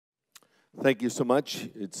Thank you so much.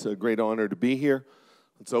 It's a great honor to be here.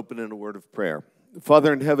 Let's open in a word of prayer.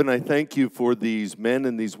 Father in heaven, I thank you for these men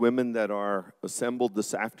and these women that are assembled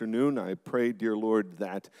this afternoon. I pray, dear Lord,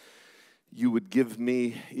 that you would give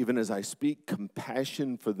me, even as I speak,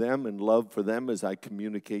 compassion for them and love for them as I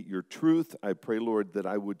communicate your truth. I pray, Lord, that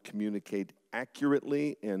I would communicate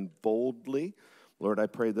accurately and boldly. Lord, I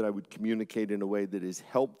pray that I would communicate in a way that is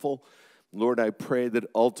helpful. Lord, I pray that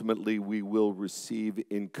ultimately we will receive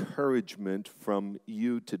encouragement from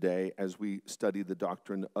you today as we study the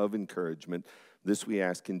doctrine of encouragement. This we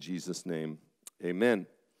ask in Jesus' name. Amen.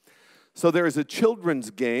 So there is a children's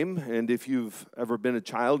game, and if you've ever been a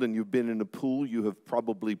child and you've been in a pool, you have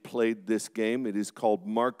probably played this game. It is called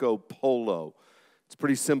Marco Polo. It's a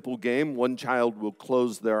pretty simple game. One child will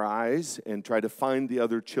close their eyes and try to find the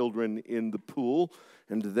other children in the pool,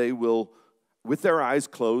 and they will, with their eyes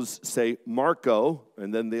closed, say Marco,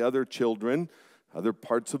 and then the other children, other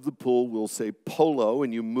parts of the pool will say Polo,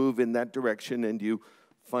 and you move in that direction and you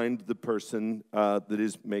find the person that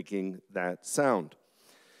is making that sound.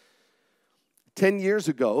 10 years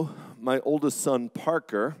ago, my oldest son,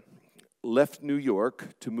 Parker, left New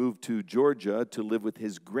York to move to Georgia to live with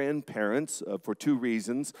his grandparents for two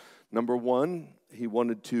reasons. Number one, he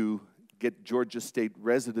wanted to get Georgia State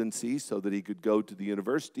residency so that he could go to the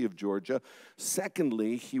University of Georgia.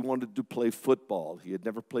 Secondly, he wanted to play football. He had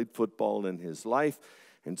never played football in his life,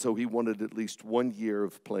 and so he wanted at least 1 year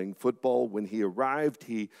of playing football. When he arrived,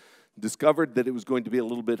 he discovered that it was going to be a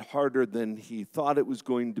little bit harder than he thought it was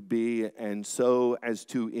going to be, and so as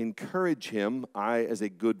to encourage him, I, as a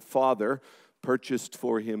good father, purchased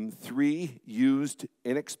for him 3 used,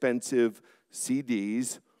 inexpensive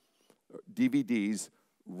CDs, DVDs,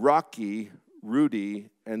 Rocky, Rudy,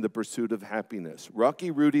 and The Pursuit of Happiness.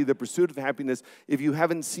 Rocky, Rudy, The Pursuit of Happiness. If you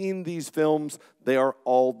haven't seen these films, they are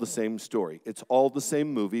all the same story. It's all the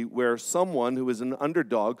same movie where someone who is an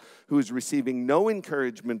underdog, who is receiving no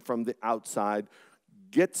encouragement from the outside,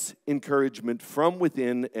 gets encouragement from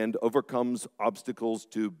within and overcomes obstacles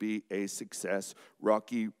to be a success.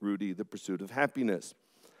 Rocky, Rudy, The Pursuit of Happiness.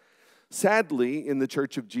 Sadly, in the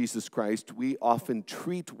Church of Jesus Christ, we often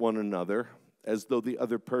treat one another as though the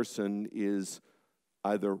other person is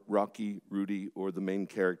either Rocky, Rudy, or the main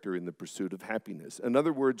character in The Pursuit of Happiness. In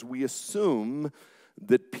other words, we assume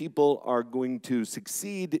that people are going to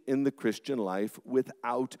succeed in the Christian life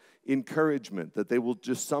without encouragement, that they will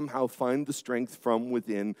just somehow find the strength from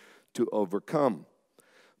within to overcome.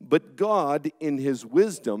 But God, in His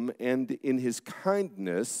wisdom and in His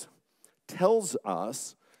kindness, tells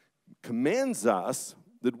us, commands us,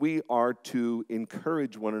 that we are to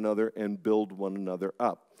encourage one another and build one another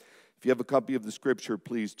up. If you have a copy of the scripture,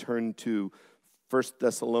 please turn to 1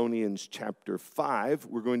 Thessalonians chapter 5.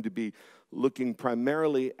 We're going to be looking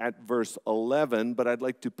primarily at verse 11, but I'd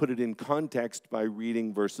like to put it in context by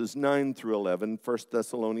reading verses 9 through 11, 1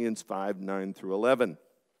 Thessalonians 5, 9 through 11.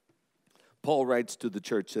 Paul writes to the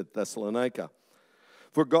church at Thessalonica,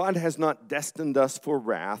 "For God has not destined us for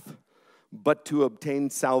wrath, but to obtain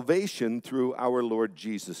salvation through our Lord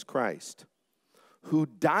Jesus Christ, who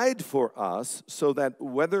died for us so that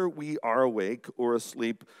whether we are awake or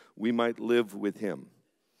asleep, we might live with him.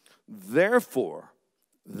 Therefore,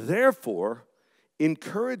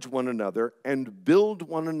 encourage one another and build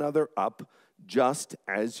one another up just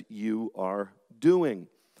as you are doing."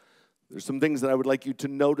 There's some things that I would like you to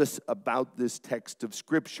notice about this text of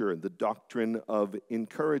Scripture and the doctrine of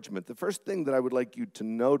encouragement. The first thing that I would like you to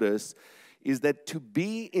notice is that to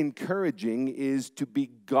be encouraging is to be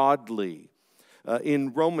godly.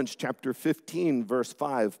 In Romans chapter 15, verse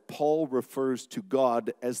 5, Paul refers to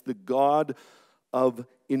God as the God of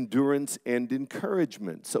endurance and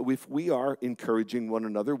encouragement. So if we are encouraging one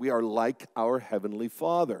another, we are like our Heavenly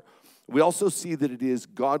Father. We also see that it is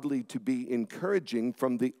godly to be encouraging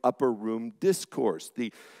from the upper room discourse.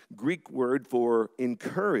 The Greek word for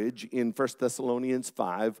encourage in 1 Thessalonians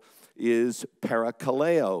 5 is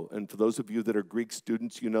parakaleo. And for those of you that are Greek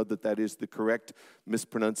students, you know that that is the correct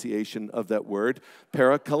mispronunciation of that word,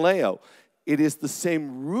 parakaleo. It is the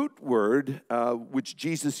same root word which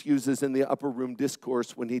Jesus uses in the upper room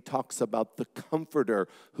discourse when he talks about the comforter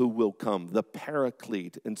who will come, the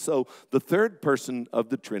paraclete. And so the third person of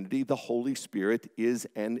the Trinity, the Holy Spirit, is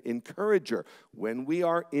an encourager. When we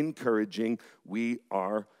are encouraging, we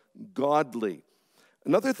are godly.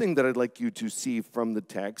 Another thing that I'd like you to see from the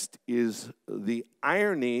text is the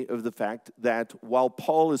irony of the fact that while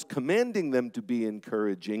Paul is commanding them to be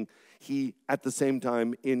encouraging, he at the same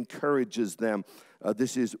time encourages them.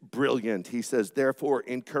 This is brilliant. He says, therefore,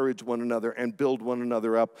 encourage one another and build one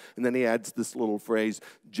another up. And then he adds this little phrase,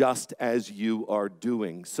 just as you are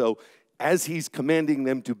doing. So as he's commanding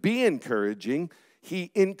them to be encouraging,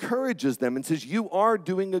 he encourages them and says, you are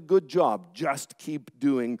doing a good job. Just keep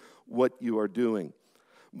doing what you are doing.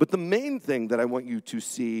 But the main thing that I want you to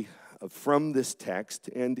see from this text,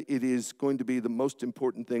 and it is going to be the most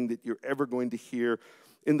important thing that you're ever going to hear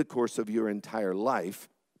in the course of your entire life,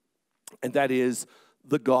 and that is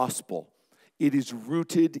the gospel. It is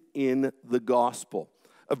rooted in the gospel.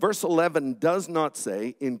 Verse 11 does not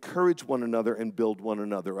say, encourage one another and build one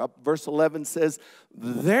another up. Verse 11 says,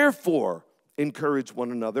 therefore, encourage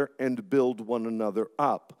one another and build one another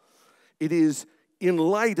up. It is in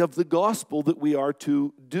light of the gospel that we are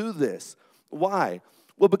to do this. Why?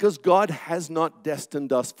 Well, because God has not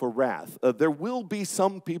destined us for wrath. There will be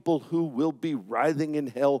some people who will be writhing in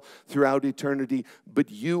hell throughout eternity,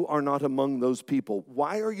 but you are not among those people.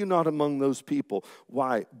 Why are you not among those people?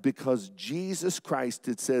 Why? Because Jesus Christ,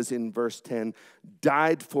 it says in verse 10,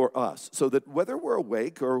 died for us, so that whether we're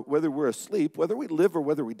awake or whether we're asleep, whether we live or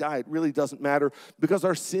whether we die, it really doesn't matter, because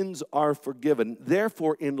our sins are forgiven.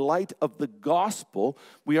 Therefore, in light of the gospel,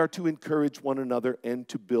 we are to encourage one another and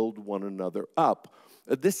to build one another up.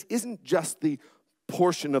 This isn't just the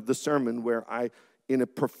portion of the sermon where I, in a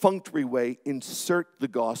perfunctory way, insert the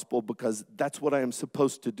gospel because that's what I am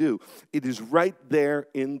supposed to do. It is right there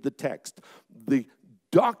in the text. The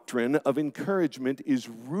doctrine of encouragement is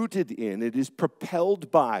rooted in, it is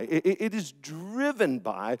propelled by, it is driven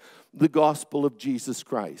by the gospel of Jesus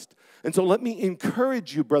Christ. And so let me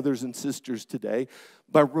encourage you, brothers and sisters, today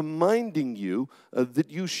by reminding you that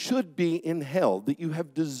you should be in hell, that you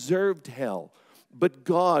have deserved hell. But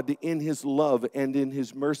God, in his love and in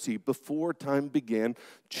his mercy, before time began,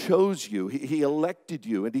 chose you. He elected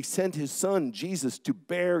you, and he sent his son, Jesus, to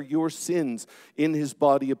bear your sins in his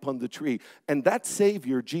body upon the tree. And that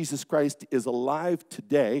Savior, Jesus Christ, is alive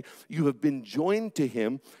today. You have been joined to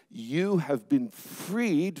him. You have been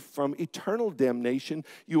freed from eternal damnation.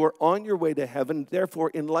 You are on your way to heaven. Therefore,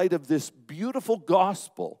 in light of this beautiful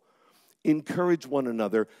gospel, encourage one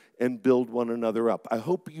another and build one another up. I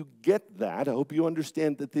hope you get that. I hope you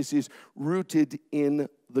understand that this is rooted in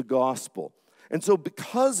the gospel. And so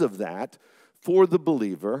because of that, for the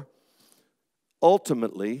believer,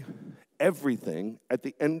 ultimately, everything at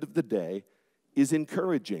the end of the day is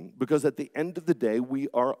encouraging, because at the end of the day, we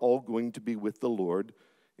are all going to be with the Lord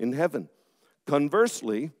in heaven.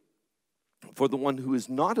 Conversely, for the one who is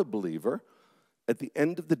not a believer, at the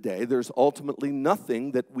end of the day, there's ultimately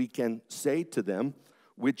nothing that we can say to them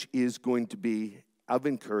which is going to be of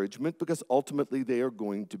encouragement, because ultimately they are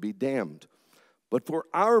going to be damned. But for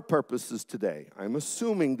our purposes today, I'm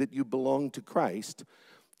assuming that you belong to Christ.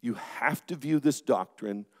 You have to view this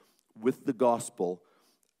doctrine with the gospel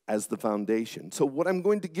as the foundation. So what I'm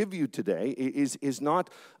going to give you today is not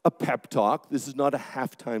a pep talk. This is not a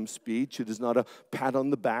halftime speech. It is not a pat on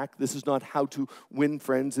the back. This is not how to win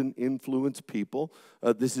friends and influence people.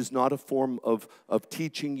 This is not a form of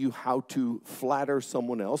teaching you how to flatter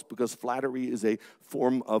someone else, because flattery is a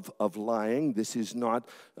form of lying. This is not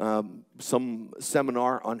some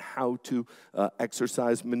seminar on how to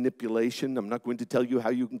exercise manipulation. I'm not going to tell you how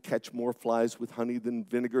you can catch more flies with honey than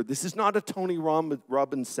vinegar. This is not a Tony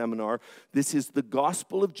Robbins seminar. This is the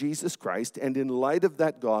gospel of Jesus Christ, and in light of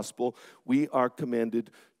that gospel, we are commanded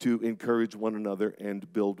to encourage one another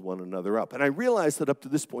and build one another up. And I realize that up to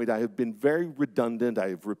this point, I have been very redundant. I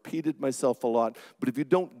have repeated myself a lot, but if you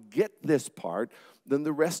don't get this part, then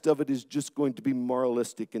the rest of it is just going to be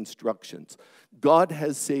moralistic instructions. God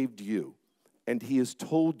has saved you, and he has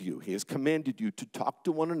told you, he has commanded you to talk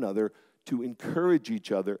to one another, to encourage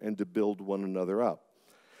each other, and to build one another up.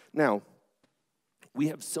 Now, we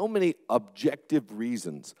have so many objective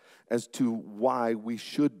reasons as to why we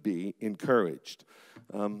should be encouraged.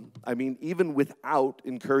 Even without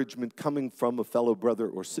encouragement coming from a fellow brother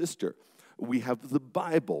or sister, we have the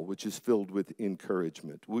Bible, which is filled with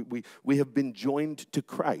encouragement. We have been joined to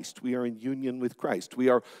Christ. We are in union with Christ. We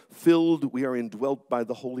are filled, we are indwelt by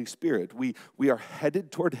the Holy Spirit. We are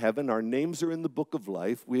headed toward heaven. Our names are in the book of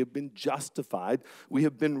life. We have been justified. We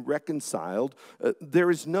have been reconciled. There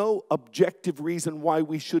is no objective reason why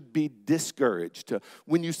we should be discouraged.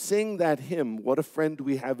 When you sing that hymn, What a Friend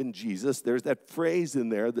We Have in Jesus, there's that phrase in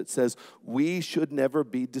there that says, we should never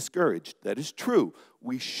be discouraged. That is true.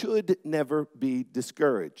 We should never be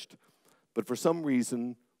discouraged. But for some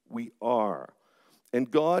reason, we are. And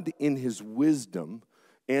God, in his wisdom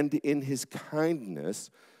and in his kindness,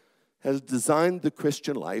 has designed the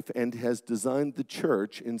Christian life and has designed the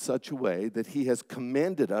church in such a way that he has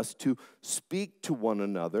commanded us to speak to one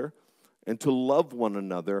another and to love one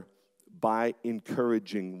another by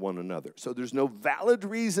encouraging one another. So there's no valid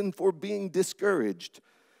reason for being discouraged,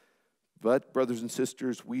 But, brothers and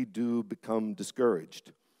sisters, we do become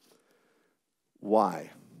discouraged.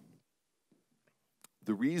 Why?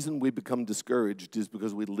 The reason we become discouraged is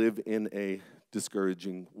because we live in a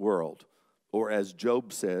discouraging world. Or as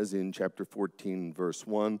Job says in chapter 14, verse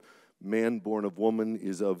 1, man born of woman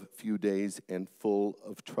is of few days and full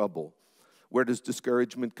of trouble. Where does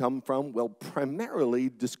discouragement come from? Well, primarily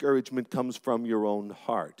discouragement comes from your own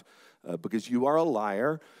heart. Because you are a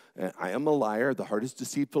liar, I am a liar, the heart is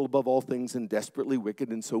deceitful above all things and desperately wicked.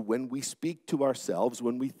 And so when we speak to ourselves,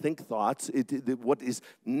 when we think thoughts, what is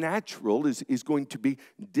natural is going to be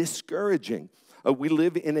discouraging. We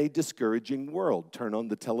live in a discouraging world. Turn on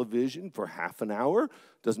the television for half an hour.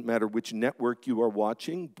 Doesn't matter which network you are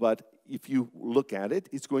watching, but if you look at it,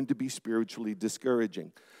 it's going to be spiritually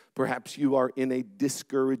discouraging. Perhaps you are in a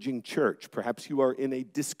discouraging church. Perhaps you are in a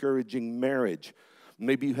discouraging marriage.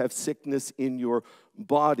 Maybe you have sickness in your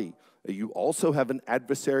body. You also have an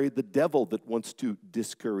adversary, the devil, that wants to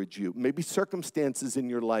discourage you. Maybe circumstances in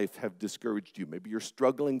your life have discouraged you. Maybe you're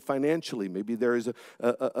struggling financially. Maybe there is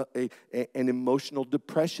an emotional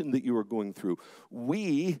depression that you are going through.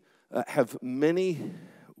 We have many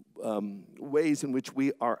ways in which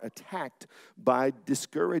we are attacked by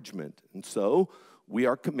discouragement. And so we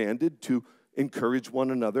are commanded to encourage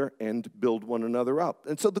one another and build one another up.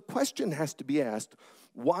 And so the question has to be asked,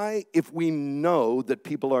 why, if we know that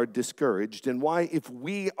people are discouraged, and why, if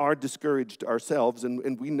we are discouraged ourselves,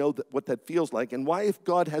 and we know what that feels like, and why, if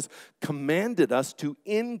God has commanded us to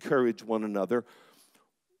encourage one another,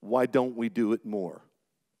 why don't we do it more?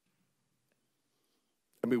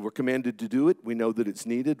 I mean, we're commanded to do it. We know that it's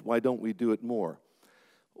needed. Why don't we do it more?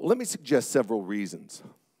 Well, let me suggest several reasons.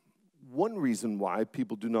 One reason why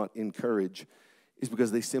people do not encourage is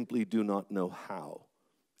because they simply do not know how.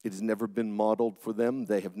 It has never been modeled for them.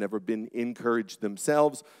 They have never been encouraged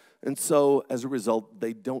themselves. And so, as a result,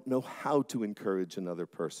 they don't know how to encourage another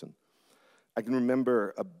person. I can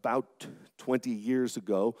remember about 20 years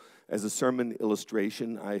ago, as a sermon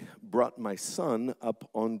illustration, I brought my son up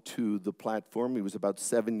onto the platform. He was about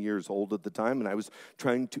 7 years old at the time, and I was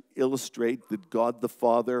trying to illustrate that God the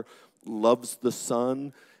Father loves the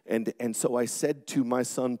Son. And so I said to my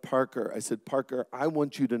son, Parker, I said, Parker, I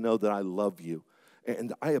want you to know that I love you.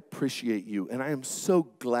 And I appreciate you, and I am so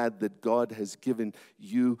glad that God has given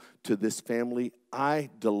you to this family. I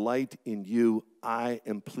delight in you. I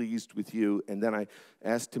am pleased with you. And then I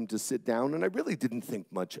asked him to sit down, and I really didn't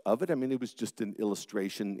think much of it. I mean, it was just an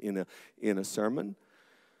illustration in a sermon.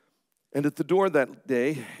 And at the door that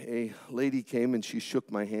day, a lady came, and she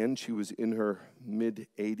shook my hand. She was in her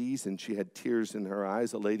mid-80s, and she had tears in her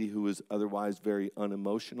eyes, a lady who was otherwise very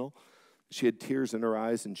unemotional. She had tears in her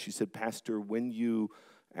eyes, and she said, Pastor, when you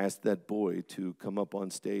asked that boy to come up on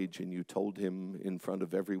stage and you told him in front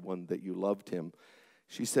of everyone that you loved him,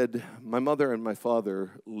 she said, my mother and my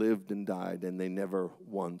father lived and died, and they never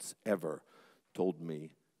once ever told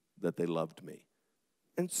me that they loved me.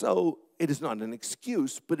 And so it is not an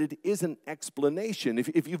excuse, but it is an explanation.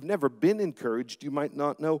 If you've never been encouraged, you might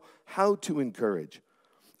not know how to encourage.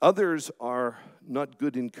 Others are not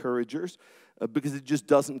good encouragers because it just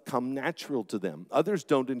doesn't come natural to them. Others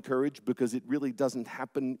don't encourage because it really doesn't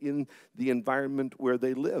happen in the environment where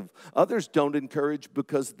they live. Others don't encourage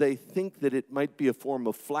because they think that it might be a form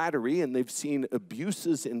of flattery, and they've seen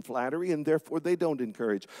abuses in flattery, and therefore they don't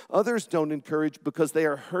encourage. Others don't encourage because they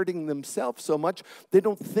are hurting themselves so much they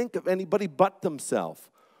don't think of anybody but themselves.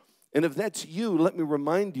 And if that's you, let me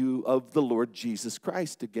remind you of the Lord Jesus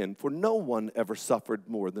Christ again. For no one ever suffered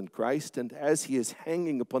more than Christ. And as he is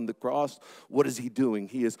hanging upon the cross, what is he doing?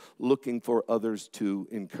 He is looking for others to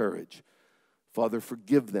encourage. Father,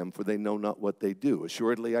 forgive them, for they know not what they do.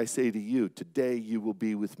 Assuredly, I say to you, today you will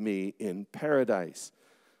be with me in paradise.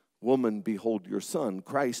 Woman, behold your son.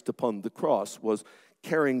 Christ upon the cross was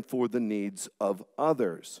caring for the needs of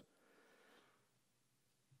others.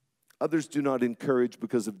 Others do not encourage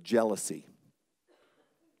because of jealousy.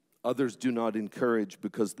 Others do not encourage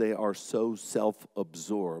because they are so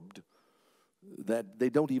self-absorbed that they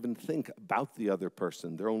don't even think about the other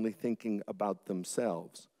person. They're only thinking about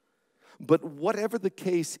themselves. But whatever the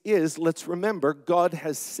case is, let's remember, God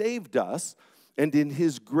has saved us, and in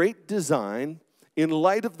his great design, in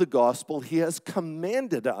light of the gospel, he has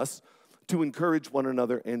commanded us to encourage one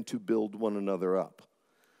another and to build one another up.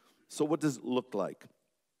 So what does it look like?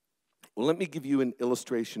 Well, let me give you an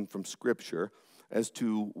illustration from Scripture as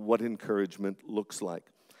to what encouragement looks like.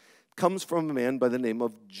 It comes from a man by the name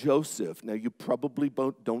of Joseph. Now, you probably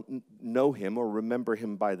don't know him or remember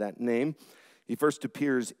him by that name. He first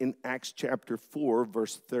appears in Acts chapter 4,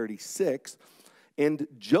 verse 36. And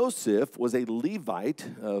Joseph was a Levite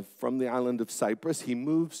from the island of Cyprus. He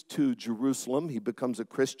moves to Jerusalem. He becomes a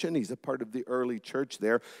Christian. He's a part of the early church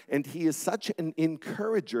there. And he is such an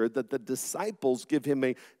encourager that the disciples give him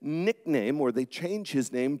a nickname, or they change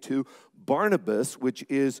his name to Barnabas, which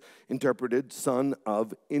is interpreted son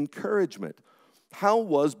of encouragement. How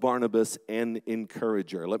was Barnabas an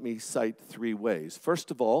encourager? Let me cite 3 ways.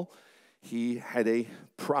 First of all, he had a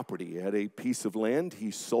property, he had a piece of land.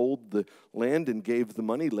 He sold the land and gave the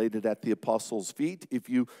money, laid it at the apostles' feet. If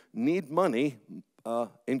you need money,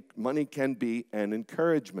 money can be an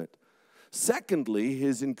encouragement. Secondly,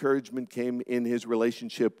 his encouragement came in his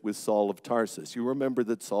relationship with Saul of Tarsus. You remember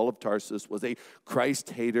that Saul of Tarsus was a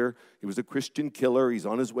Christ hater. He was a Christian killer. He's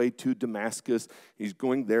on his way to Damascus. He's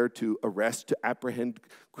going there to arrest, to apprehend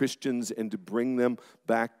Christians and to bring them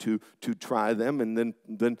back to try them. And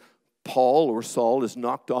then Paul, or Saul, is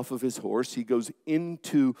knocked off of his horse. He goes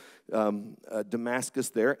into Damascus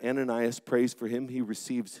there. Ananias prays for him. He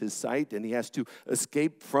receives his sight, and he has to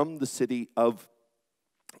escape from the city of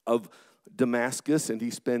Damascus, and he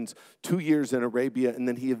spends 2 years in Arabia, and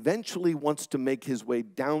then he eventually wants to make his way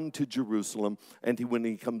down to Jerusalem. And when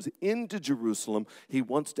he comes into Jerusalem, he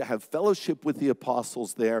wants to have fellowship with the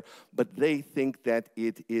apostles there, but they think that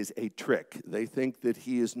it is a trick. They think that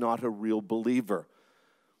he is not a real believer.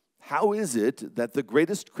 How is it that the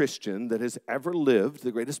greatest Christian that has ever lived,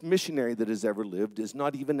 the greatest missionary that has ever lived, is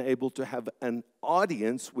not even able to have an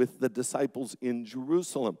audience with the disciples in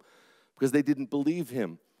Jerusalem? Because they didn't believe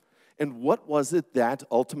him. And what was it that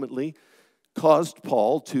ultimately caused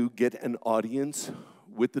Paul to get an audience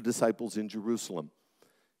with the disciples in Jerusalem?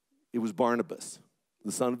 It was Barnabas,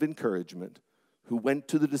 the son of encouragement, who went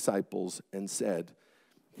to the disciples and said,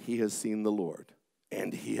 "He has seen the Lord,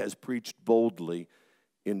 and he has preached boldly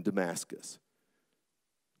in Damascus."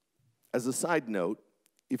 As a side note,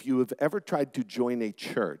 if you have ever tried to join a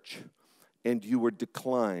church and you were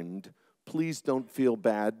declined, please don't feel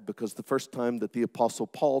bad, because the first time that the Apostle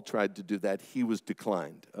Paul tried to do that, he was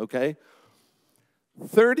declined, okay?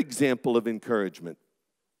 Third example of encouragement.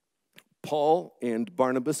 Paul and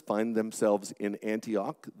Barnabas find themselves in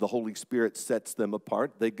Antioch. The Holy Spirit sets them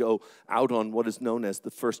apart. They go out on what is known as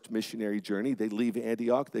the first missionary journey. They leave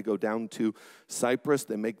Antioch. They go down to Cyprus.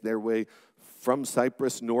 They make their way from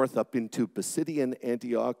Cyprus north up into Pisidian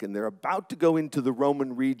Antioch, and they're about to go into the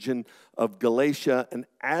Roman region of Galatia. And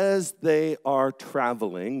as they are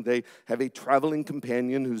traveling, they have a traveling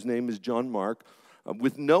companion whose name is John Mark.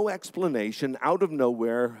 With no explanation, out of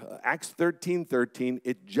nowhere, Acts 13:13,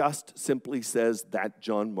 it just simply says that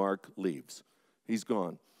John Mark leaves. He's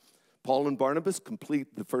gone. Paul and Barnabas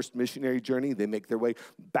complete the first missionary journey. They make their way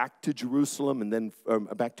back to Jerusalem, and then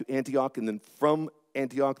back to Antioch, and then from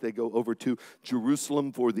Antioch they go over to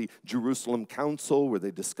Jerusalem for the Jerusalem Council, where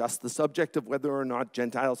they discuss the subject of whether or not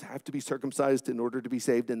Gentiles have to be circumcised in order to be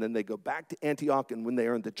saved. And then they go back to Antioch, and when they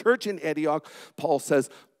are in the church in Antioch, Paul says,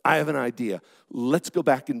 "I have an idea. Let's go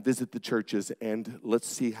back and visit the churches and let's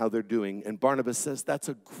see how they're doing." And Barnabas says, "That's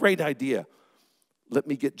a great idea. Let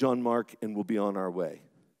me get John Mark and we'll be on our way."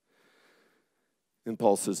 And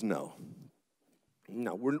Paul says, No,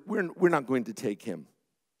 we're not going to take him.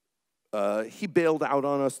 He bailed out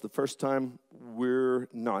on us the first time. We're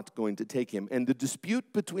not going to take him. And the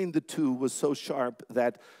dispute between the two was so sharp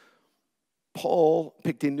that Paul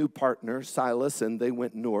picked a new partner, Silas, and they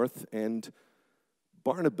went north, and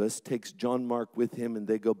Barnabas takes John Mark with him, and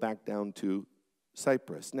they go back down to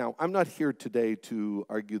Cyprus. Now, I'm not here today to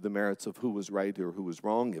argue the merits of who was right or who was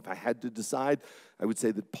wrong. If I had to decide, I would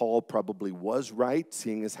say that Paul probably was right,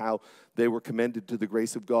 seeing as how they were commended to the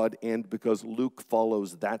grace of God, and because Luke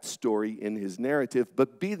follows that story in his narrative.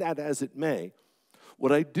 But be that as it may,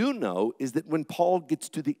 what I do know is that when Paul gets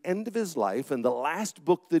to the end of his life, and the last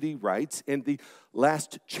book that he writes, and the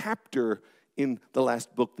last chapter in the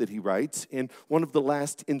last book that he writes, and one of the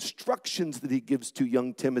last instructions that he gives to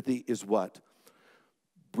young Timothy is what?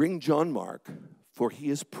 Bring John Mark, for he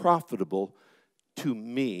is profitable to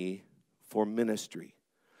me for ministry.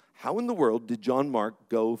 How in the world did John Mark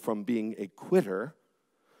go from being a quitter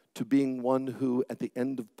to being one who, at the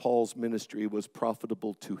end of Paul's ministry, was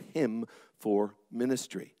profitable to him for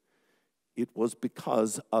ministry? It was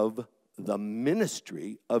because of the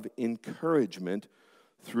ministry of encouragement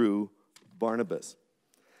through Barnabas.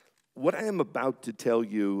 What I am about to tell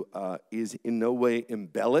you is in no way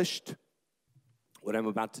embellished. What I'm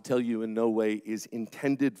about to tell you in no way is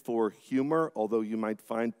intended for humor, although you might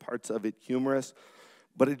find parts of it humorous.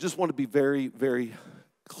 But I just want to be very, very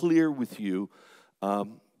clear with you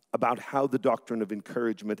about how the doctrine of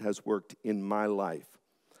encouragement has worked in my life.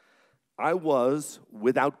 I was,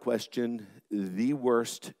 without question, the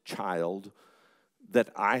worst child that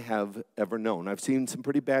I have ever known. I've seen some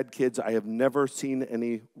pretty bad kids. I have never seen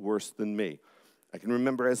any worse than me. I can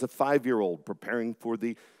remember as a 5-year-old preparing for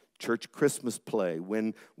the church Christmas play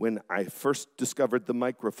when I first discovered the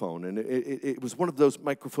microphone. And it was one of those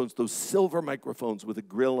microphones, those silver microphones with a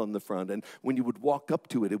grill on the front. And when you would walk up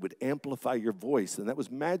to it, it would amplify your voice. And that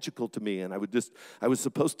was magical to me. And I was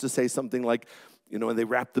supposed to say something like, and they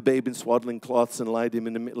wrapped the babe in swaddling cloths and laid him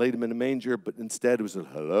in a manger. But instead it was a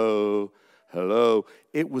hello, hello.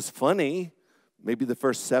 It was funny, maybe the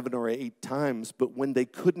first 7 or 8 times, but when they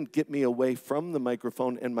couldn't get me away from the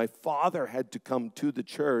microphone and my father had to come to the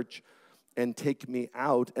church and take me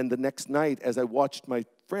out, and the next night as I watched my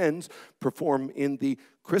friends perform in the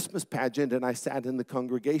Christmas pageant and I sat in the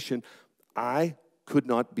congregation, I could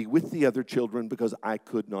not be with the other children because I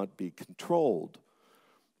could not be controlled.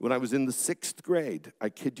 When I was in the 6th grade, I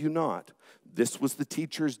kid you not, this was the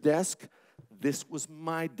teacher's desk. This was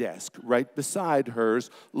my desk right beside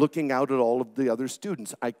hers, looking out at all of the other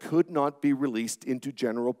students. I could not be released into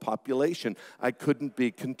general population. I couldn't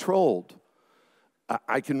be controlled.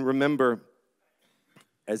 I can remember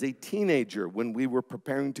as a teenager when we were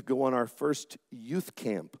preparing to go on our first youth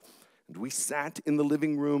camp, and we sat in the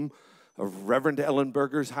living room of Reverend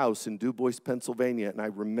Ellenberger's house in Du Bois, Pennsylvania, and I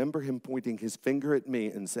remember him pointing his finger at me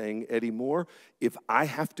and saying, Eddie Moore, if I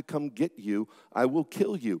have to come get you, I will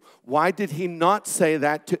kill you. Why did he not say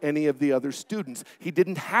that to any of the other students? He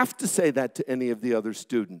didn't have to say that to any of the other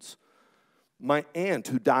students. My aunt,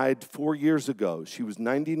 who died 4 years ago, she was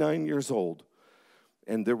 99 years old,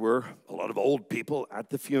 and there were a lot of old people at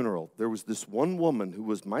the funeral. There was this one woman who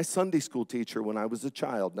was my Sunday school teacher when I was a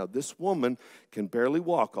child. Now, this woman can barely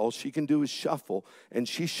walk. All she can do is shuffle. And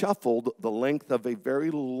she shuffled the length of a very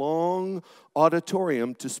long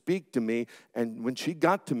auditorium to speak to me. And when she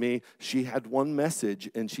got to me, she had one message.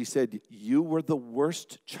 And she said, you were the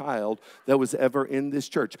worst child that was ever in this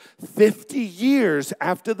church. 50 years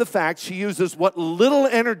after the fact, she uses what little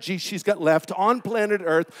energy she's got left on planet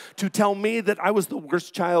Earth to tell me that I was the worst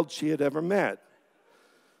child she had ever met.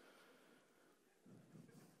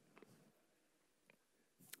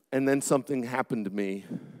 And then something happened to me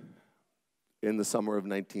in the summer of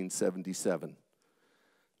 1977.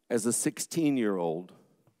 As a 16-year-old,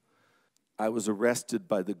 I was arrested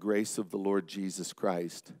by the grace of the Lord Jesus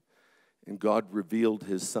Christ, and God revealed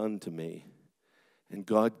his Son to me. And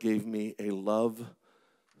God gave me a love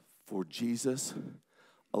for Jesus,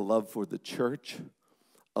 a love for the church,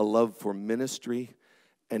 a love for ministry,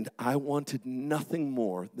 and I wanted nothing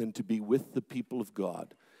more than to be with the people of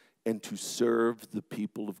God and to serve the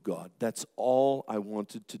people of God. That's all I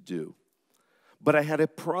wanted to do. But I had a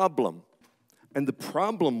problem, and the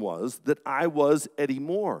problem was that I was Eddie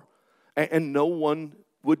Moore, and no one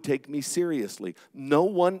would take me seriously. No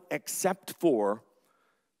one except for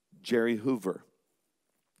Jerry Hoover.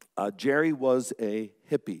 Jerry was a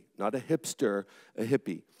hippie, not a hipster, a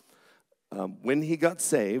hippie. When he got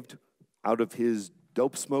saved, out of his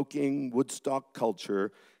dope-smoking Woodstock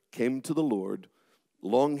culture, came to the Lord,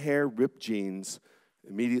 long hair, ripped jeans.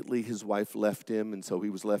 Immediately his wife left him, and so he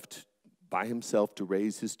was left by himself to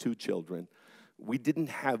raise his 2 children. We didn't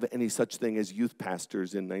have any such thing as youth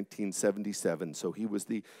pastors in 1977, so he was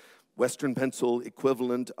the Western Pennsylvania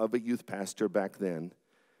equivalent of a youth pastor back then.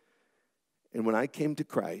 And when I came to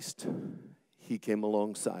Christ, he came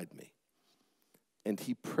alongside me. And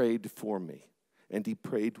he prayed for me, and he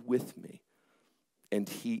prayed with me, and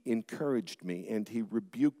he encouraged me, and he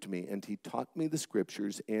rebuked me, and he taught me the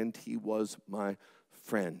scriptures, and he was my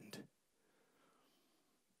friend.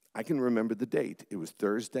 I can remember the date. It was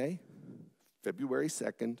Thursday, February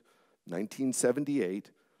 2nd,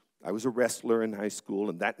 1978. I was a wrestler in high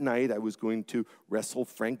school, and that night I was going to wrestle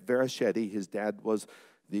Frank Veracetti. His dad was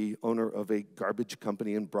the owner of a garbage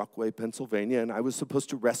company in Brockway, Pennsylvania, and I was supposed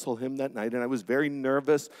to wrestle him that night, and I was very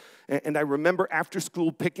nervous. And I remember after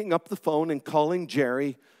school picking up the phone and calling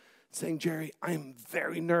Jerry, saying, Jerry, I am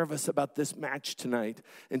very nervous about this match tonight.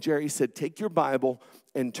 And Jerry said, take your Bible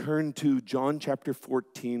and turn to John chapter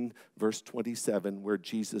 14, verse 27, where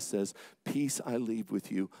Jesus says, peace I leave with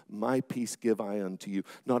you, my peace give I unto you.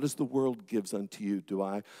 Not as the world gives unto you do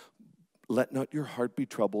I. Let not your heart be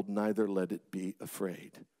troubled, neither let it be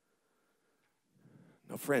afraid.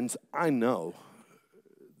 Now, friends, I know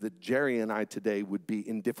that Jerry and I today would be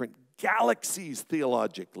in different galaxies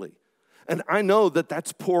theologically. And I know that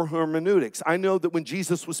that's poor hermeneutics. I know that when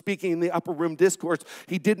Jesus was speaking in the upper room discourse,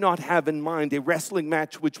 he did not have in mind a wrestling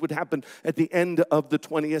match which would happen at the end of the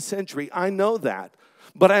 20th century. I know that.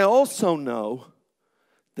 But I also know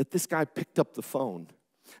that this guy picked up the phone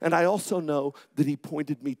And I also know that he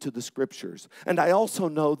pointed me to the scriptures. And I also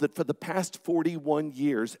know that for the past 41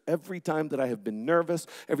 years, every time that I have been nervous,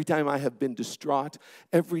 every time I have been distraught,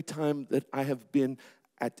 every time that I have been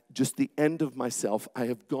at just the end of myself, I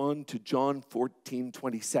have gone to John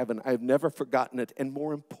 14:27. I have never forgotten it. And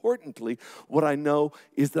more importantly, what I know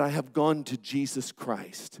is that I have gone to Jesus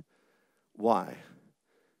Christ. Why?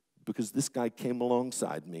 Because this guy came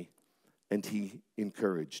alongside me and he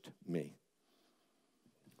encouraged me.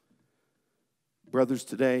 Brothers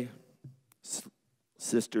today,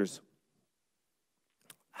 sisters,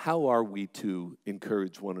 how are we to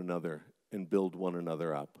encourage one another and build one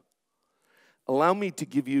another up? Allow me to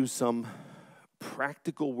give you some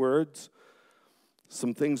practical words,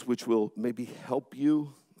 some things which will maybe help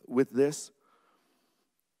you with this.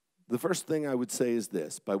 The first thing I would say is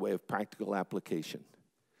this, by way of practical application.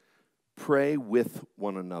 Pray with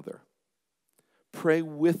one another. Pray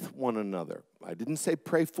with one another. I didn't say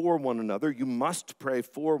pray for one another. You must pray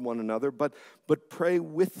for one another, but pray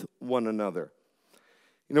with one another.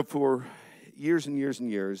 You know, for years and years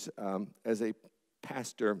and years, as a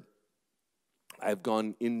pastor, I've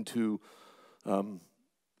gone into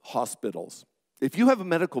hospitals. If you have a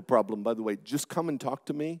medical problem, by the way, just come and talk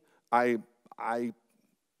to me. I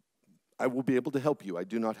will be able to help you. I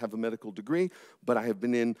do not have a medical degree, but I have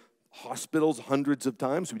been in hospitals hundreds of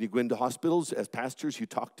times. When you go into hospitals, as pastors, you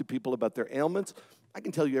talk to people about their ailments. I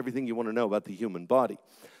can tell you everything you want to know about the human body.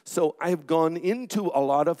 So I have gone into a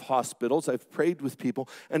lot of hospitals. I've prayed with people,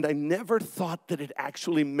 and I never thought that it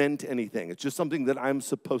actually meant anything. It's just something that I'm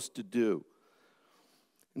supposed to do.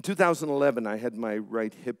 In 2011, I had my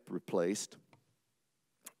right hip replaced,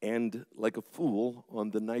 and like a fool,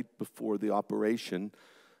 on the night before the operation,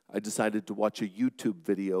 I decided to watch a YouTube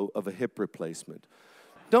video of a hip replacement.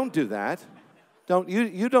 Don't do that.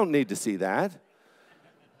 You don't need to see that.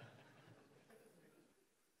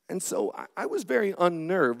 And so I was very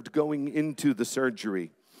unnerved going into the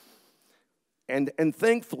surgery. And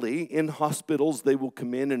thankfully, in hospitals, they will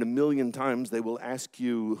come in and 1,000,000 times they will ask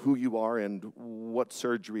you who you are and what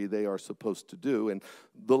surgery they are supposed to do. And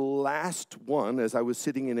the last one, as I was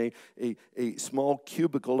sitting in a small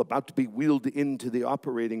cubicle about to be wheeled into the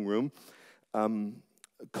operating room,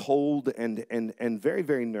 cold and very,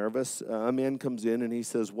 very nervous, a man comes in and he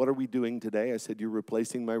says, "What are we doing today?" I said, "You're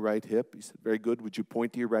replacing my right hip." He said, "Very good. Would you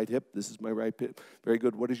point to your right hip?" "This is my right hip." "Very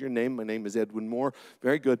good. What is your name?" "My name is Edwin Moore."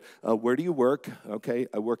 "Very good. Where do you work?" "Okay,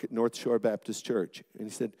 I work at North Shore Baptist Church." And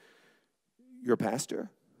he said, "You're a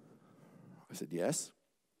pastor?" I said, "Yes."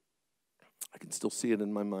 I can still see it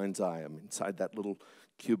in my mind's eye. I'm inside that little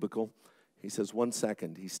cubicle. He says, "1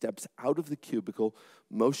 second." He steps out of the cubicle,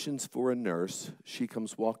 motions for a nurse. She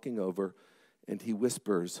comes walking over, and he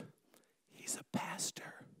whispers, "He's a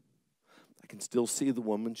pastor." I can still see the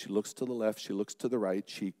woman. She looks to the left. She looks to the right.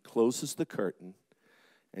 She closes the curtain,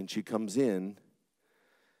 and she comes in,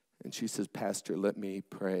 and she says, "Pastor, let me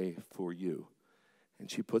pray for you." And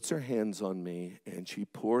she puts her hands on me, and she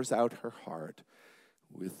pours out her heart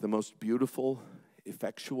with the most beautiful,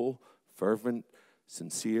 effectual, fervent,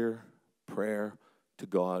 sincere prayer to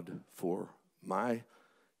God for my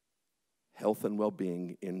health and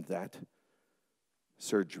well-being in that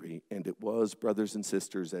surgery. And it was, brothers and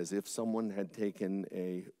sisters, as if someone had taken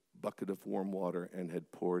a bucket of warm water and had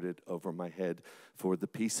poured it over my head, for the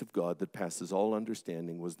peace of God that passes all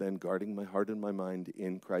understanding was then guarding my heart and my mind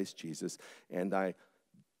in Christ Jesus. And I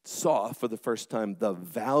saw for the first time the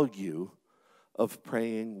value of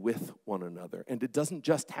praying with one another. And it doesn't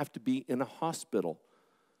just have to be in a hospital.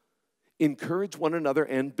 Encourage one another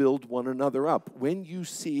and build one another up. When you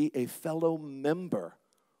see a fellow member,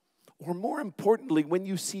 or more importantly, when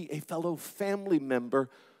you see a fellow family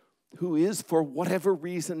member who is, for whatever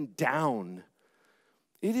reason, down,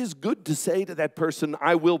 it is good to say to that person,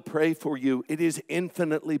 "I will pray for you." It is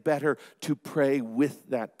infinitely better to pray with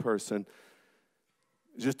that person.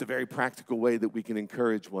 It's just a very practical way that we can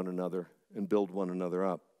encourage one another and build one another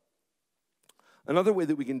up. Another way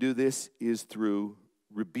that we can do this is through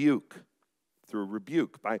rebuke.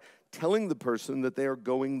 By telling the person that they are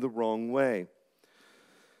going the wrong way.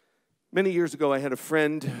 Many years ago, I had a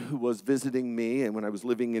friend who was visiting me, and when I was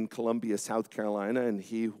living in Columbia, South Carolina, and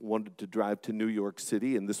he wanted to drive to New York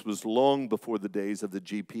City, and this was long before the days of the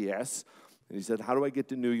GPS. And he said, "How do I get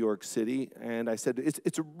to New York City?" And I said,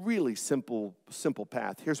 it's a really simple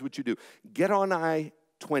path. Here's what you do. Get on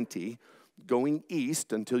I-20, going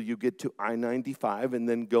east until you get to I-95, and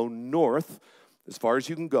then go north as far as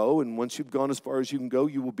you can go, and once you've gone as far as you can go,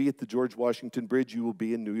 you will be at the George Washington Bridge. You will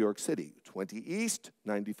be in New York City. 20 east,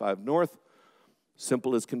 95 north,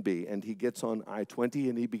 simple as can be. And he gets on I-20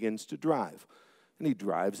 and he begins to drive. And he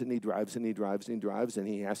drives and he drives and he drives and he drives, and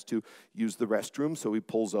he has to use the restroom, so he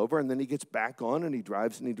pulls over, and then he gets back on, and he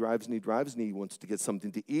drives and he drives and he drives, and he wants to get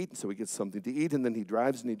something to eat, and so he gets something to eat, and then he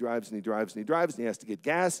drives and he drives and he drives and he drives, and he has to get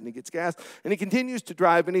gas, and he gets gas, and he continues to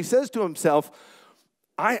drive, and he says to himself,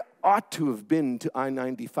 I ought to have been to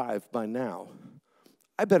I-95 by now.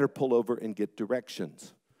 I better pull over and get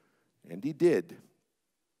directions. And he did.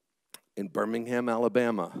 In Birmingham,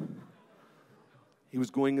 Alabama. He was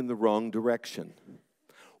going in the wrong direction.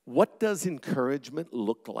 What does encouragement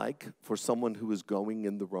look like for someone who is going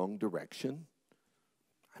in the wrong direction?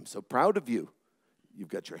 I'm so proud of you. You've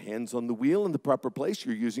got your hands on the wheel in the proper place.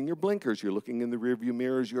 You're using your blinkers. You're looking in the rearview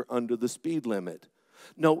mirrors. You're under the speed limit.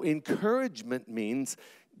 No, encouragement means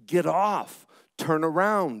get off, turn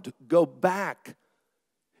around, go back.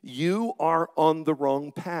 You are on the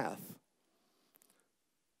wrong path.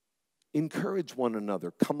 Encourage one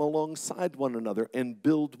another, come alongside one another, and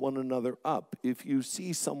build one another up. If you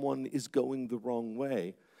see someone is going the wrong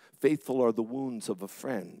way, faithful are the wounds of a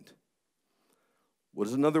friend. What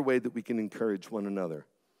is another way that we can encourage one another?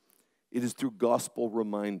 It is through gospel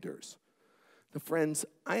reminders. Now, friends,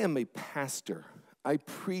 I am a pastor. I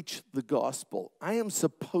preach the gospel. I am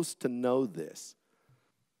supposed to know this.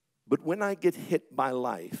 But when I get hit by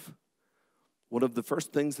life, one of the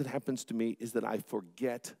first things that happens to me is that I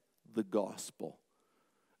forget the gospel.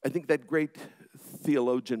 I think that great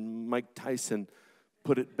theologian Mike Tyson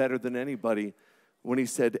put it better than anybody when he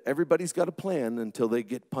said, everybody's got a plan until they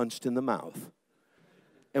get punched in the mouth.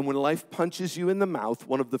 And when life punches you in the mouth,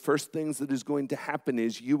 one of the first things that is going to happen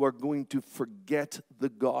is you are going to forget the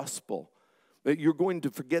gospel. You're going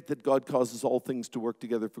to forget that God causes all things to work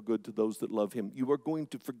together for good to those that love him. You are going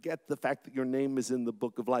to forget the fact that your name is in the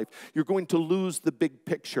book of life. You're going to lose the big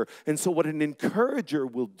picture. And so what an encourager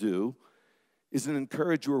will do is an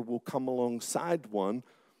encourager will come alongside one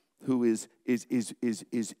who is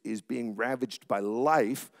being ravaged by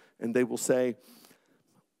life, and they will say,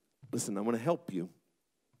 listen, I want to help you,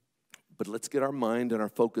 but let's get our mind and our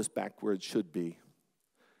focus back where it should be.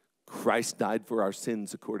 Christ died for our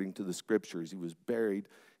sins according to the scriptures. He was buried.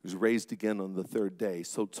 He was raised again on the third day.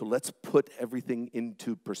 So let's put everything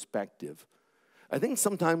into perspective. I think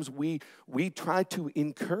sometimes we try to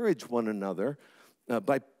encourage one another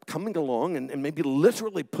by coming along and maybe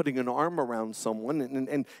literally putting an arm around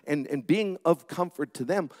someone and being of comfort to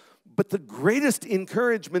them. But the greatest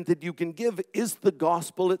encouragement that you can give is the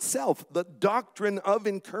gospel itself. The doctrine of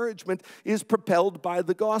encouragement is propelled by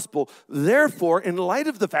the gospel. Therefore, in light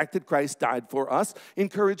of the fact that Christ died for us,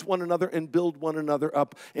 encourage one another and build one another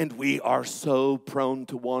up. And we are so prone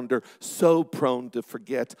to wander, so prone to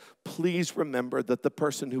forget. Please remember that the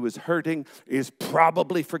person who is hurting is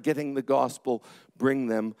probably forgetting the gospel. Bring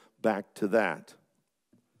them back to that.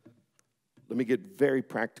 Let me get very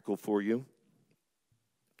practical for you.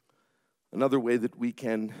 Another way that we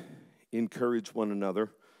can encourage one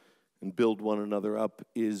another and build one another up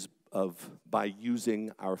is by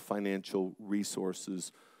using our financial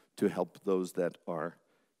resources to help those that are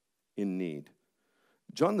in need.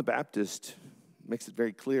 John the Baptist makes it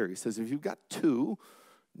very clear. He says, if you've got two,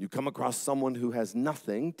 you come across someone who has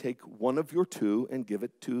nothing, take one of your two and give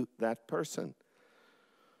it to that person.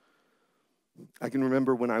 I can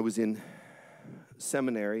remember when I was in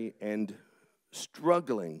seminary and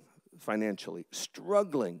struggling financially,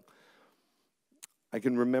 struggling. I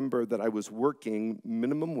can remember that I was working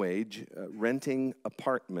minimum wage, renting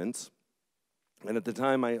apartments, and at the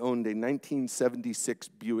time I owned a 1976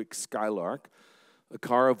 Buick Skylark, a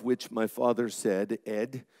car of which my father said,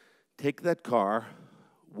 Ed, take that car,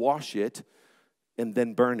 wash it, and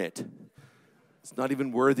then burn it. It's not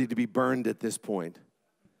even worthy to be burned at this point.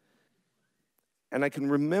 And I can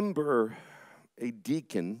remember a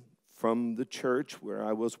deacon from the church where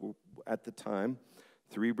I was at the time,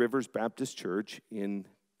 Three Rivers Baptist Church in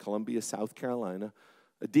Columbia, South Carolina,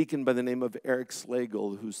 a deacon by the name of Eric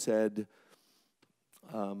Slagle who said,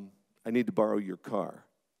 I need to borrow your car.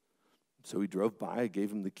 So he drove by, I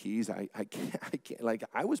gave him the keys. I can't, like,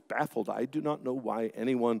 I was baffled. I do not know why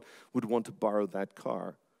anyone would want to borrow that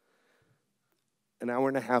car. An hour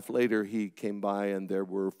and a half later, he came by and there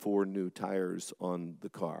were 4 new tires on the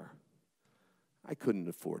car. I couldn't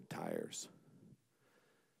afford tires.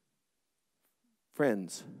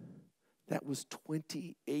 Friends, that was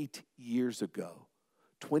 28 years ago.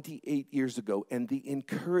 28 years ago. And the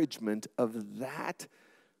encouragement of that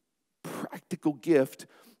practical gift,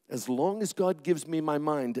 as long as God gives me my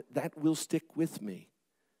mind, that will stick with me.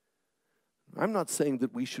 I'm not saying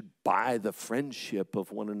that we should buy the friendship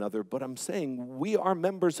of one another, but I'm saying we are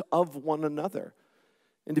members of one another.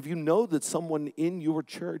 And if you know that someone in your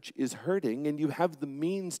church is hurting and you have the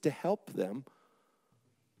means to help them,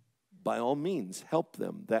 by all means, help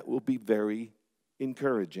them. That will be very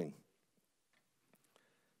encouraging.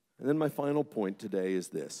 And then my final point today is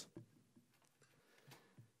this.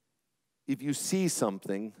 If you see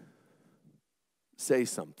something, say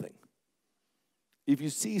something. If you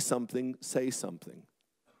see something, say something.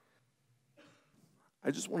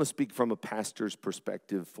 I just want to speak from a pastor's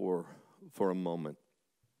perspective for a moment.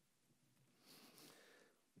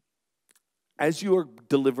 As you are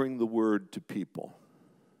delivering the word to people,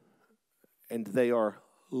 and they are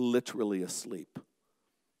literally asleep.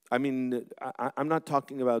 I mean, I'm not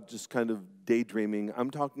talking about just kind of daydreaming.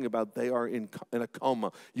 I'm talking about they are in a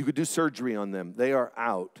coma. You could do surgery on them. They are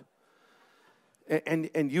out.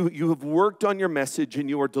 And you have worked on your message, and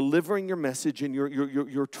you are delivering your message, and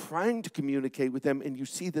you're trying to communicate with them, and you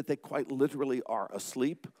see that they quite literally are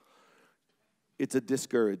asleep. It's a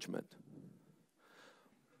discouragement.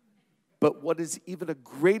 But what is even a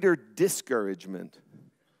greater discouragement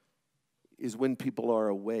is when people are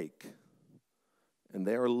awake and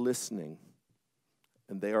they are listening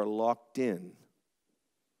and they are locked in.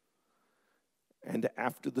 And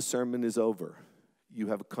after the sermon is over, you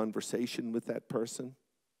have a conversation with that person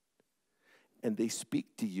and they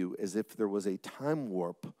speak to you as if there was a time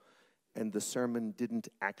warp and the sermon didn't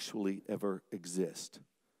actually ever exist.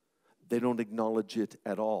 They don't acknowledge it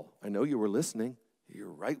at all. I know you were listening. You're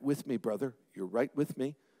right with me, brother. You're right with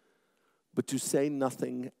me. But to say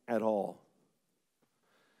nothing at all.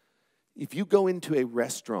 If you go into a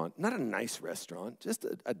restaurant, not a nice restaurant, just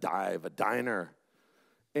a dive, a diner,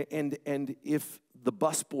 and if the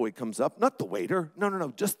busboy comes up, not the waiter,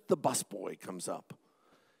 no, just the busboy comes up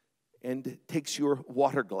and takes your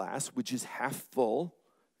water glass, which is half full,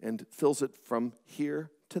 and fills it from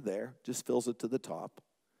here to there, just fills it to the top,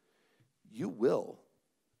 you will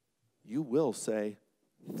say,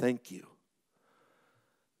 thank you.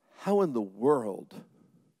 How in the world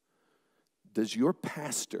does your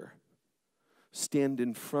pastor stand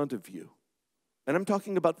in front of you? And I'm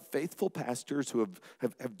talking about faithful pastors who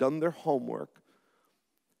have done their homework.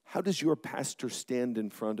 How does your pastor stand in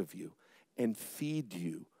front of you and feed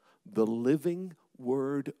you the living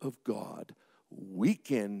Word of God week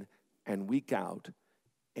in and week out,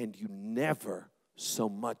 and you never so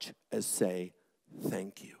much as say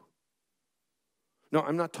thank you? No,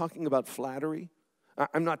 I'm not talking about flattery.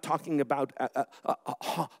 I'm not talking about a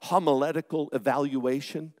homiletical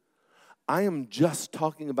evaluation. I am just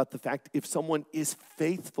talking about the fact if someone is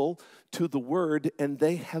faithful to the word and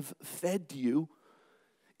they have fed you,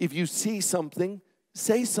 if you see something,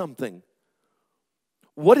 say something.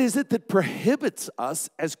 What is it that prohibits us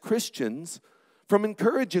as Christians from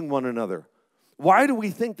encouraging one another? Why do we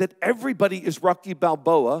think that everybody is Rocky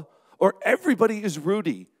Balboa or everybody is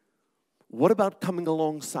Rudy? What about coming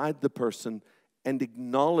alongside the person and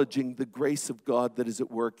acknowledging the grace of God that is at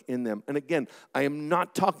work in them? And again, I am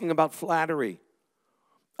not talking about flattery.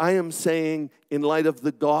 I am saying, in light of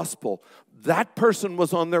the gospel, that person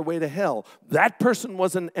was on their way to hell. That person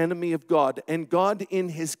was an enemy of God. And God, in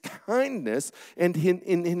His kindness and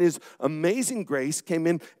in His amazing grace, came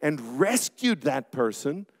in and rescued that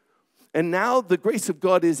person. And now the grace of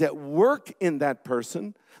God is at work in that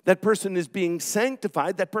person. That person is being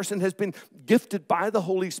sanctified. That person has been gifted by the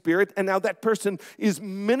Holy Spirit. And now that person is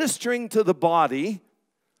ministering to the body.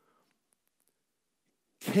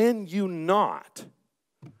 Can you not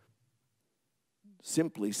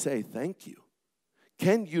simply say thank you?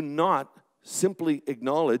 Can you not simply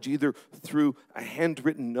acknowledge, either through a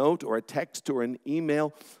handwritten note or a text or an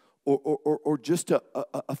email or just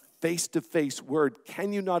a face-to-face word,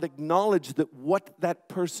 can you not acknowledge that what that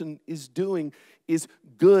person is doing is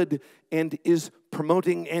good and is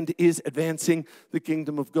promoting and is advancing the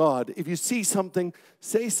kingdom of God? If you see something,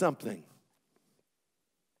 say something.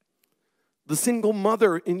 The single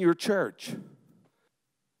mother in your church,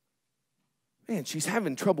 man, she's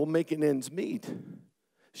having trouble making ends meet.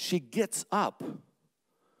 She gets up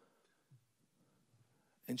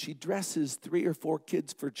and she dresses 3 or 4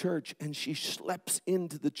 kids for church, and she schleps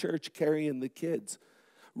into the church carrying the kids.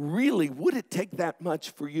 Really, would it take that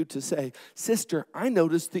much for you to say, sister, I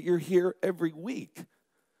noticed that you're here every week,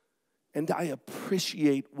 and I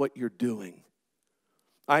appreciate what you're doing.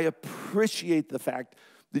 I appreciate the fact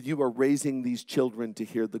that you are raising these children to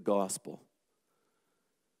hear the gospel.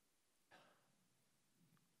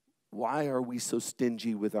 Why are we so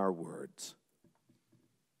stingy with our words?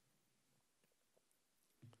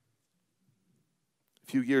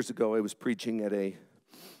 A few years ago, I was preaching at a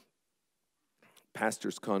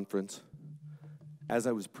pastor's conference. As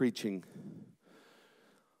I was preaching,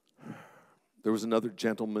 There was another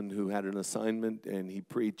gentleman who had an assignment, and he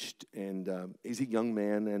preached, and he's a young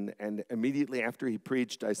man, and immediately after he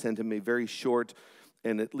preached, I sent him a very short,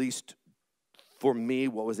 and at least for me,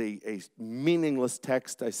 what was a meaningless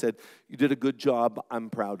text. I said, "You did a good job. I'm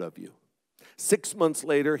proud of you." 6 months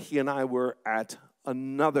later, he and I were at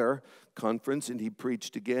another conference, and he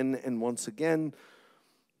preached again, and once again,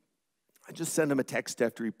 I just sent him a text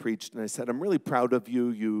after he preached, and I said, "I'm really proud of you.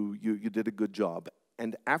 You did a good job."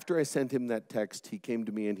 And after I sent him that text, he came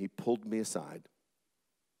to me and he pulled me aside.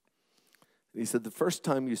 And he said, "The first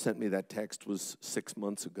time you sent me that text was 6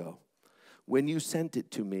 months ago. When you sent it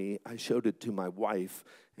to me, I showed it to my wife,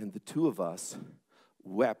 and the two of us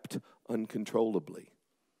wept uncontrollably."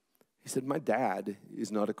 He said, "My dad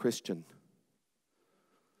is not a Christian.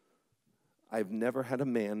 I've never had a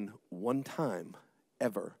man one time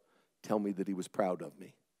ever tell me that he was proud of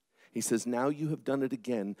me." He says, "Now you have done it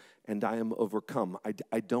again, and I am overcome.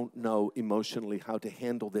 I don't know emotionally how to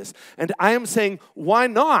handle this." And I am saying, why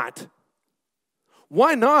not?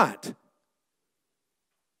 Why not?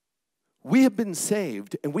 We have been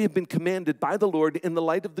saved, and we have been commanded by the Lord in the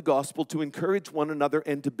light of the gospel to encourage one another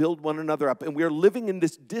and to build one another up. And we are living in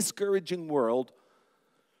this discouraging world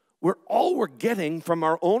where all we're getting from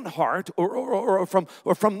our own heart or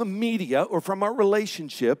from the media or from our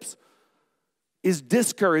relationships is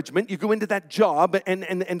discouragement. You go into that job,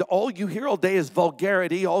 and all you hear all day is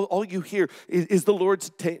vulgarity. All you hear is the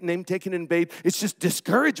Lord's name taken in vain. It's just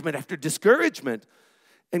discouragement after discouragement.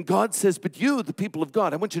 And God says, "But you, the people of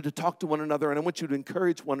God, I want you to talk to one another, and I want you to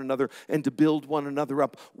encourage one another and to build one another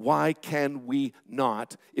up." Why can we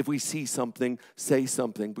not, if we see something, say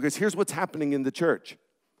something? Because here's what's happening in the church.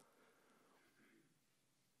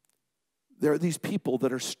 There are these people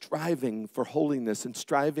that are striving for holiness and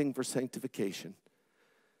striving for sanctification.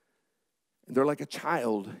 And they're like a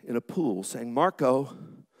child in a pool saying, "Marco,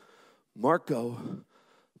 Marco,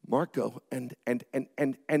 Marco," and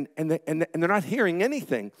they're not hearing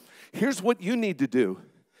anything. Here's what you need to do.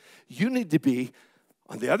 You need to be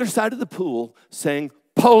on the other side of the pool saying,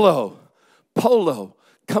 "Polo, Polo,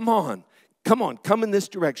 come on. Come in this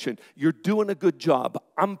direction. You're doing a good job.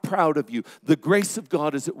 I'm proud of you. The grace of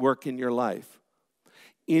God is at work in your life."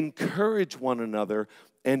 Encourage one another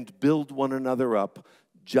and build one another up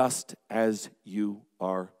just as you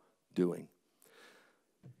are doing.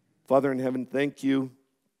 Father in heaven, thank you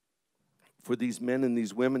for these men and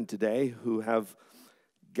these women today who have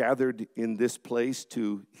gathered in this place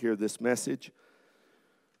to hear this message.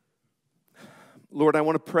 Lord, I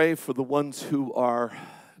want to pray for the ones who are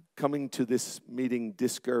coming to this meeting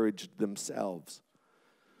discouraged themselves.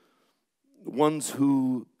 Ones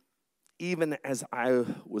who, even as I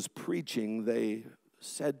was preaching, they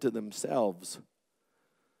said to themselves,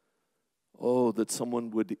 "Oh, that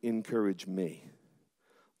someone would encourage me."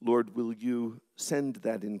 Lord, will you send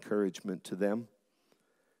that encouragement to them?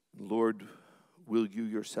 Lord, will you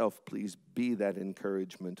yourself please be that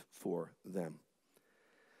encouragement for them?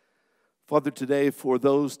 Father, today, for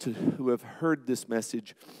those who have heard this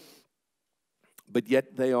message, but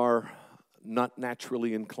yet they are not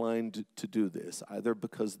naturally inclined to do this, either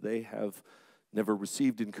because they have never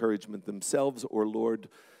received encouragement themselves, or, Lord,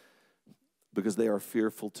 because they are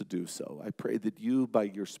fearful to do so. I pray that you, by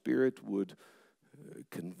your Spirit, would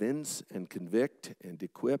convince and convict and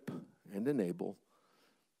equip and enable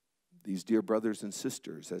these dear brothers and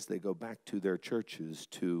sisters as they go back to their churches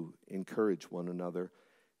to encourage one another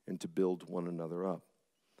and to build one another up.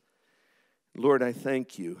 Lord, I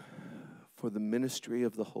thank you for the ministry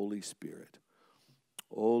of the Holy Spirit.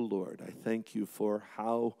 Oh, Lord, I thank you for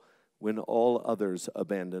how, when all others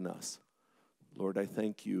abandon us, Lord, I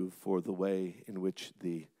thank you for the way in which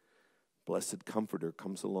the Blessed Comforter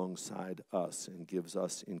comes alongside us and gives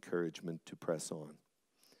us encouragement to press on.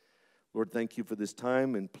 Lord, thank you for this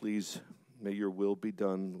time, and please may your will be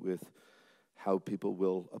done with how people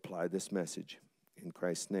will apply this message. In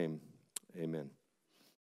Christ's name, amen.